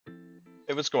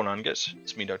Hey, what's going on, guys?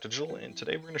 It's me, Dr. Digital, and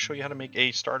today we're going to show you how to make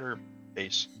a starter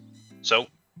base. So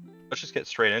let's just get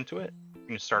straight into it. We're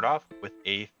going to start off with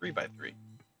a 3x3.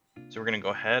 So we're going to go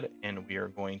ahead and we are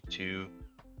going to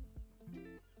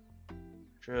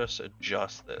just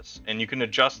adjust this. And you can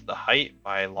adjust the height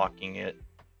by locking it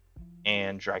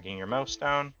and dragging your mouse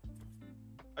down.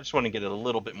 I just want to get it a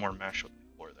little bit more mesh with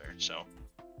the floor there. So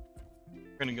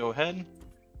we're going to go ahead,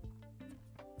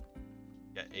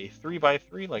 get a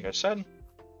 3x3 like I said.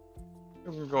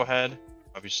 We're going to go ahead,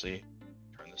 obviously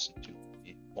turn this into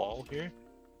the wall here.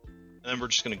 And then we're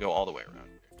just going to go all the way around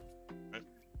here. Right?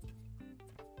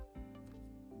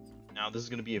 Now this is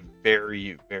going to be a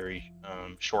very, very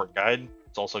short guide.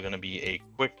 It's also going to be a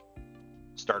quick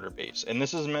starter base. And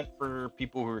this is meant for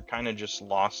people who are kind of just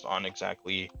lost on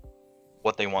exactly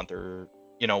what they want their,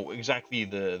 exactly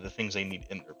the things they need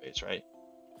in their base, right?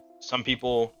 Some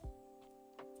people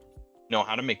know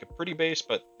how to make a pretty base,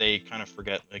 but they kind of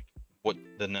forget like what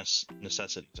the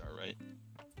necessities are, right?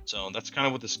 So that's kind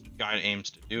of what this guide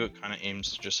aims to do. It kind of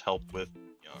aims to just help with,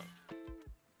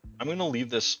 I'm going to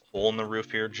leave this hole in the roof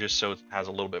here just so it has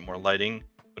a little bit more lighting,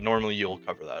 but normally you'll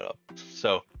cover that up.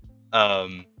 So,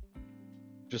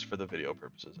 just for the video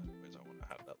purposes, anyways, I want to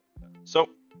have that like that. So,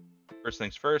 first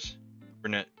things first,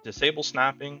 we're going to disable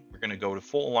snapping. We're going to go to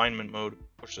full alignment mode,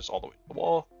 push this all the way to the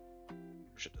wall,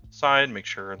 push it to the side, make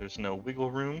sure there's no wiggle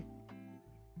room.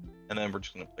 And then we're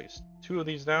just going to place 2 of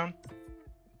these down.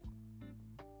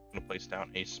 I'm going to place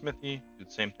down a smithy, do the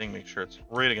same thing, make sure it's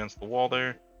right against the wall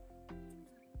there.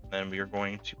 And then we are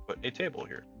going to put a table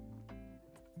here.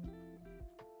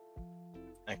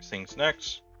 Next thing's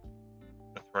next,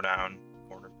 I'm going to throw down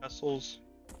mortar and pestles.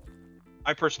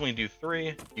 I personally do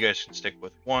 3. You guys should stick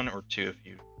with 1 or 2 if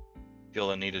you feel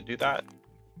the need to do that.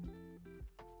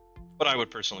 But I would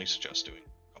personally suggest doing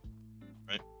a couple,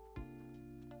 right?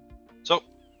 So,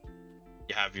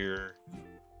 you have your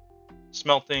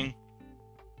smelting,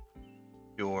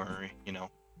 your,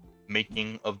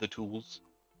 making of the tools,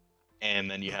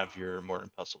 and then you have your mortar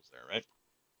and pestles there, right?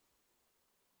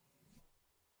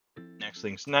 Next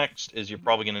things next is you're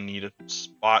probably going to need a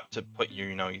spot to put your,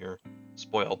 your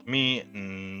spoiled meat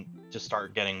and to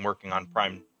start working on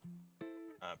prime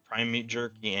meat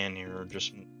jerky and your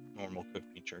just normal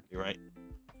cooked meat jerky, right?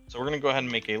 So we're going to go ahead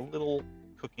and make a little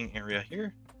cooking area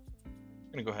here.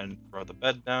 I'm going to go ahead and throw the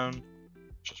bed down.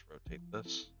 Just rotate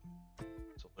this so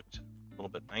it looks a little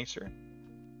bit nicer.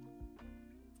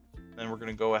 Then we're going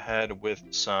to go ahead with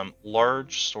some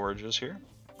large storages here.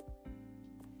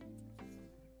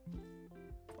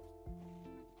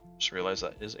 Just realize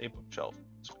that is a bookshelf.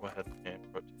 Let's go ahead and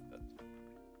rotate that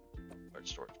large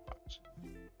storage box.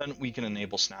 Then we can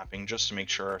enable snapping just to make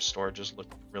sure our storages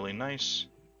look really nice.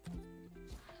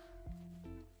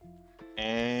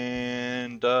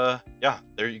 And yeah,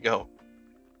 there you go.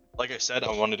 Like I said,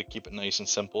 I wanted to keep it nice and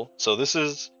simple. So this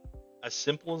is as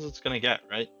simple as it's going to get,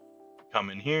 right?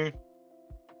 Come in here.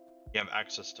 You have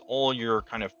access to all your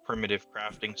kind of primitive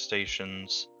crafting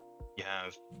stations. You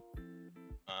have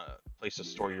place to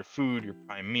store your food, your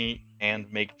prime meat,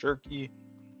 and make jerky.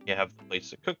 You have the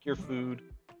place to cook your food.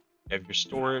 You have your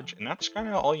storage, and that's kind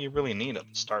of all you really need at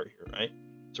the start here, right?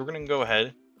 So we're going to go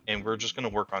ahead and we're just going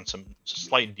to work on some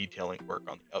slight detailing work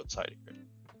on the outside here.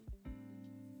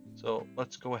 So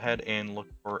let's go ahead and look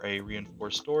for a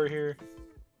reinforced door here.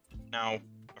 Now,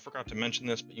 I forgot to mention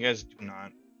this, but you guys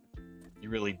you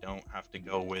really don't have to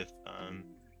go with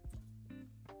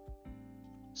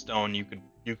stone. You could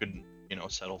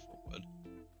settle for wood.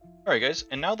 All right, guys,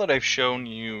 and now that I've shown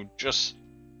you just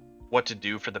what to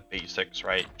do for the basics,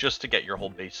 right? Just to get your whole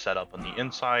base set up on the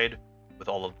inside with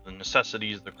all of the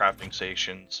necessities, the crafting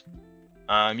stations.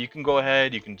 You can go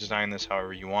ahead, you can design this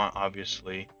however you want,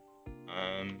 obviously.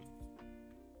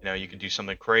 You could do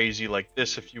something crazy like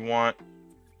this if you want.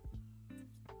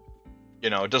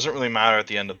 It doesn't really matter at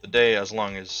the end of the day as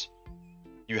long as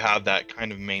you have that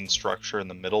kind of main structure in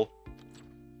the middle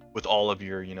with all of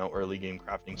your, early game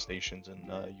crafting stations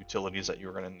and utilities that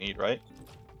you're going to need, right?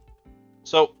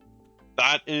 So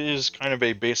that is kind of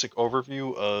a basic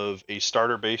overview of a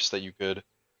starter base that you could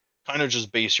kind of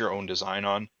just base your own design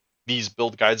on. These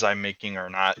build guides I'm making are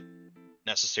not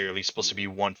necessarily supposed to be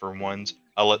one-for-ones.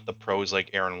 I'll let the pros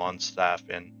like Aaron Longstaff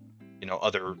and,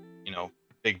 other,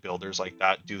 big builders like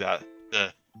that do the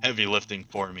heavy lifting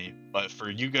for me. But for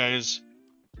you guys,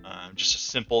 just a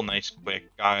simple, nice,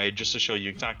 quick guide just to show you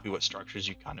exactly what structures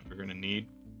you kind of are going to need.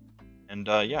 And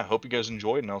yeah, hope you guys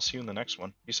enjoyed, and I'll see you in the next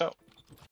one. Peace out.